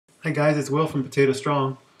Hi guys, it's Will from Potato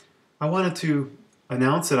Strong. I wanted to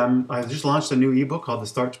announce that I just launched a new ebook called the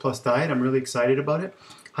Starch-Plus Diet. I'm really excited about it.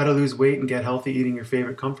 How to lose weight and get healthy eating your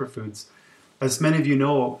favorite comfort foods. As many of you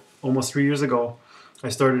know, almost 3 years ago, I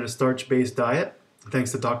started a starch-based diet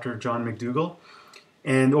thanks to Dr. John McDougall.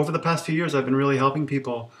 And over the past few years, I've been really helping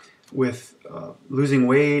people with losing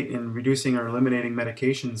weight and reducing or eliminating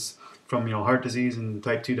medications from heart disease and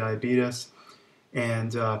type 2 diabetes.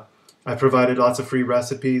 And I provided lots of free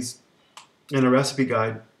recipes and a recipe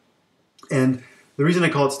guide. And the reason I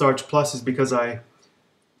call it Starch Plus is because I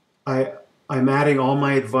I'm adding all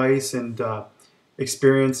my advice and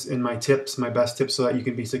experience in my tips, my best tips, so that you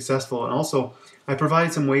can be successful. And also, I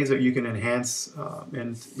provide some ways that you can enhance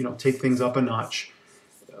and take things up a notch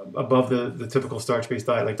above the typical starch-based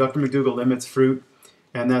diet. Like Dr. McDougall limits fruit,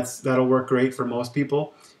 and that'll work great for most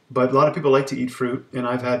people. But a lot of people like to eat fruit, and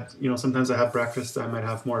I've had sometimes I have breakfast. I might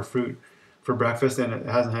have more fruit for breakfast, and it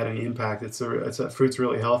hasn't had any impact. Fruit's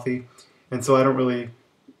really healthy, and so I don't really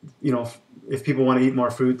if people want to eat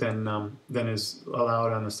more fruit than is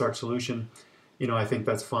allowed on the starch solution, I think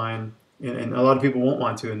that's fine. And a lot of people won't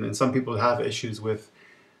want to, and some people have issues with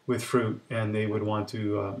fruit, and they would want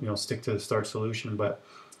to stick to the starch solution. But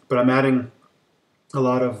I'm adding a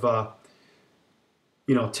lot of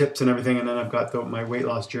tips and everything, and then I've got my weight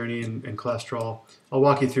loss journey and cholesterol. I'll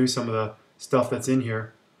walk you through some of the stuff that's in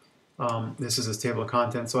here. This is this table of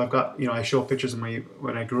contents. So I've got, I show pictures of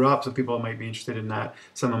when I grew up, so people might be interested in that.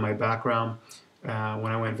 Some of my background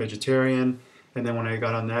when I went vegetarian, and then when I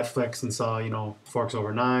got on Netflix and saw, Forks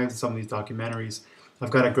Over Knives, and some of these documentaries.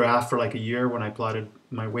 I've got a graph for like a year when I plotted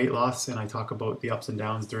my weight loss, and I talk about the ups and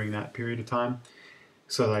downs during that period of time.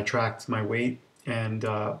 So that I tracked my weight and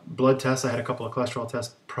blood tests. I had a couple of cholesterol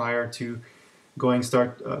tests prior to going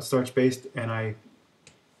starch-based, and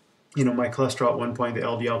my cholesterol at one point, the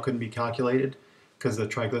LDL couldn't be calculated because the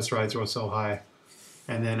triglycerides were so high.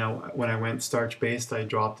 And then when I went starch-based, I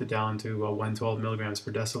dropped it down to 112 milligrams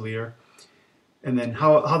per deciliter. And then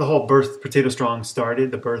how the whole Potato Strong started,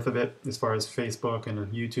 the birth of it, as far as Facebook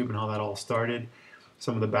and YouTube and how that all started,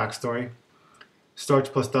 some of the backstory.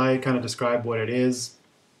 Starch Plus Diet kind of describe what it is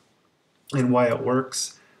and why it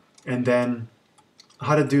works. And then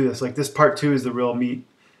how to do this. Like this part 2 is the real meat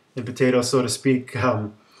and potatoes, so to speak.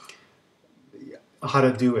 How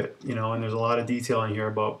to do it, and there's a lot of detail in here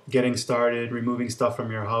about getting started, removing stuff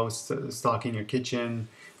from your house, stocking your kitchen,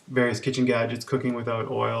 various kitchen gadgets, cooking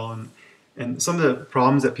without oil, and some of the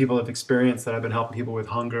problems that people have experienced that I've been helping people with: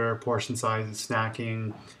 hunger, portion sizes,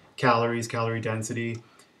 snacking, calories, calorie density,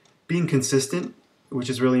 being consistent, which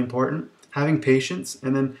is really important, having patience,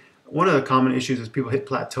 and then one of the common issues is people hit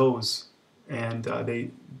plateaus and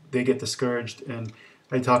they get discouraged, and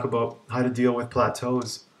I talk about how to deal with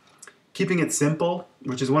plateaus. Keeping it simple,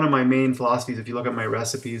 which is one of my main philosophies. If you look at my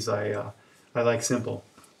recipes, I like simple,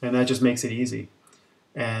 and that just makes it easy.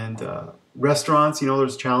 And restaurants,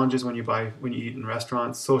 there's challenges when you eat in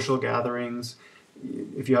restaurants, social gatherings.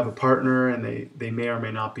 If you have a partner and they may or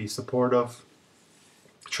may not be supportive.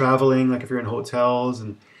 Traveling, like if you're in hotels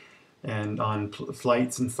and on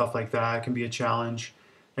flights and stuff like that, it can be a challenge.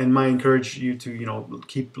 And I encourage you to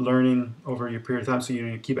keep learning over your period of time, so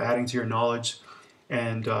you keep adding to your knowledge,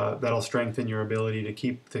 and that'll strengthen your ability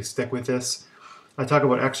to stick with this. I talk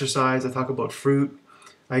about exercise. I talk about fruit.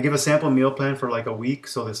 I give a sample meal plan for like a week.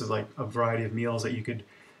 So this is like a variety of meals that you could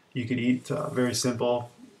eat. Very simple.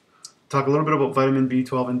 Talk a little bit about vitamin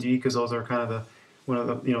B12 and D, because those are kind of one of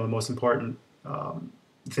the the most important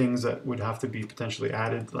things that would have to be potentially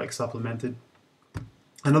added, like supplemented.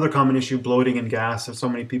 Another common issue: bloating and gas. So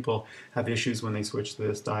many people have issues when they switch to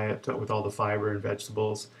this diet with all the fiber and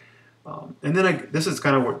vegetables. And then this is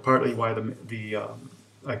kind of partly why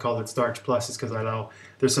I call it Starch Plus, is because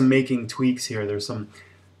there's some making tweaks here. There's some,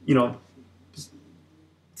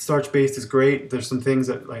 starch based is great. There's some things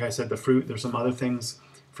that, like I said, the fruit. There's some other things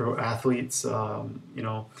for athletes.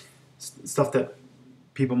 Stuff that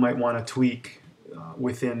people might want to tweak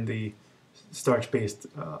within the starch based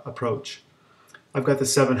approach. I've got the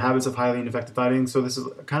 7 habits of highly ineffective dieting. So this is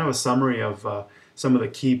kind of a summary of some of the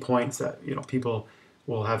key points that people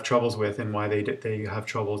will have troubles with, and why they have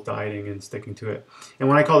troubles dieting and sticking to it. And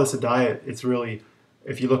when I call this a diet, it's really,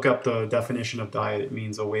 if you look up the definition of diet, it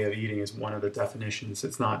means a way of eating is one of the definitions.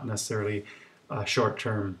 It's not necessarily a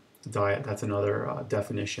short-term diet. That's another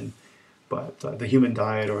definition. But the human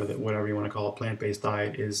diet, or whatever you want to call it, plant-based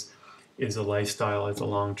diet, is a lifestyle. It's a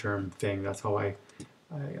long-term thing. That's how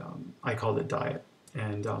I called it diet.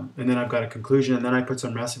 And then I've got a conclusion, and then I put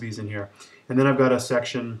some recipes in here, and then I've got a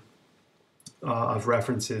section of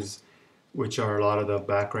references, which are a lot of the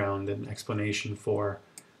background and explanation for.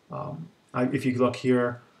 If you look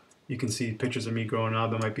here, You can see pictures of me growing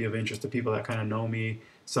up that might be of interest to people that kind of know me,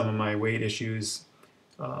 some of my weight issues,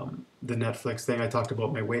 the Netflix thing. I talked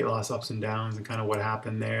about my weight loss ups and downs and kind of what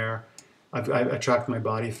happened there. I tracked my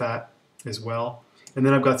body fat as well. And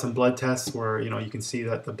then I've got some blood tests where, you know, you can see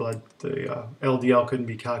that the LDL couldn't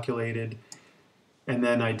be calculated. And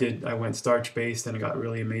then I went starch-based and I got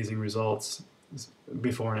really amazing results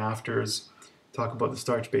before and afters. Talk about the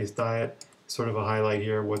starch-based diet, sort of a highlight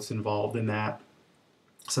here, what's involved in that.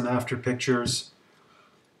 Some after pictures.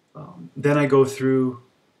 Then I go through,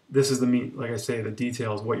 this is the meat, like I say, the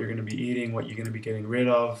details, what you're going to be eating, what you're going to be getting rid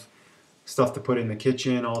of, stuff to put in the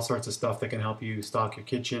kitchen, all sorts of stuff that can help you stock your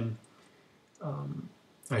kitchen.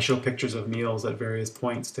 I show pictures of meals at various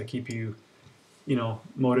points to keep you, you know,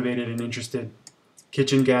 motivated and interested.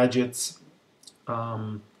 Kitchen gadgets,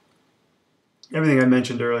 everything I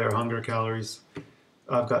mentioned earlier, hunger, calories.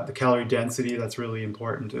 I've got the calorie density, that's really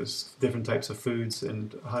important, is different types of foods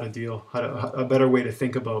and a better way to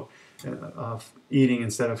think about eating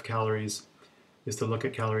instead of calories is to look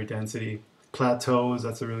at calorie density. Plateaus,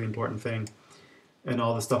 that's a really important thing. And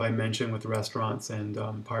all the stuff I mentioned with restaurants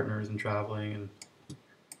and partners and traveling. And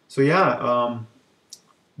so yeah,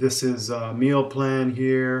 this is a meal plan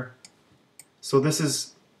here. So this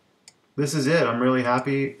is it. I'm really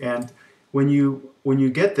happy. And when you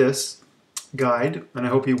get this guide, and I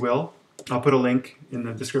hope you will, I'll put a link in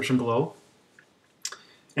the description below,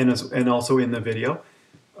 and also in the video.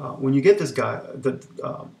 When you get this guide,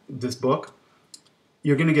 this book,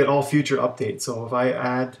 you're going to get all future updates. So if I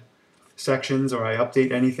add sections or I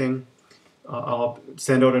update anything, I'll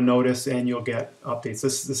send out a notice and you'll get updates.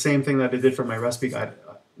 This is the same thing that I did for my recipe guide.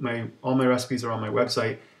 All my recipes are on my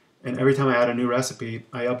website, and every time I add a new recipe,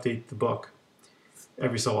 I update the book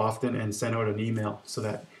every so often and send out an email so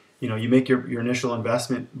that, you know, you make your initial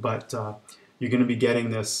investment, but you're going to be getting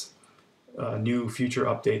this new future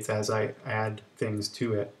updates as I add things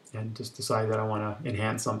to it and just decide that I want to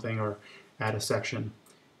enhance something or add a section,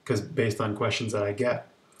 because based on questions that I get.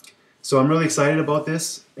 So I'm really excited about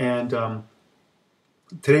this, and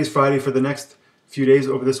today's Friday. For the next few days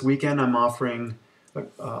over this weekend, I'm offering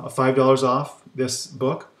 $5 off this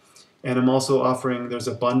book, and I'm also offering, there's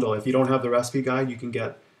a bundle. If you don't have the recipe guide, you can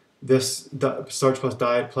get this Starch-Plus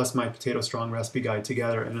diet plus my Potato Strong recipe guide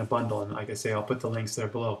together in a bundle, and like I say, I'll put the links there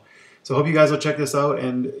below. So I hope you guys will check this out,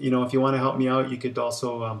 and you know, if you want to help me out, you could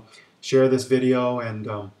also share this video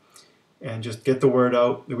and just get the word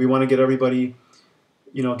out. We want to get everybody,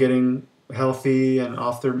 you know, getting healthy and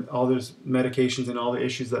off all their medications and all the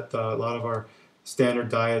issues that a lot of our standard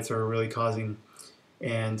diets are really causing.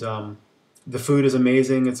 And the food is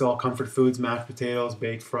amazing. It's all comfort foods: mashed potatoes,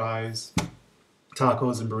 baked fries,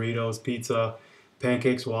 tacos and burritos, pizza,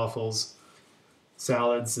 pancakes, waffles,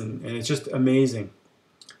 salads, and it's just amazing.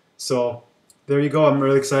 So there you go. I'm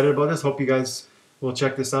really excited about this. Hope you guys will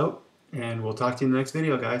check this out, and we'll talk to you in the next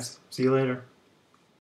video, guys. See you later.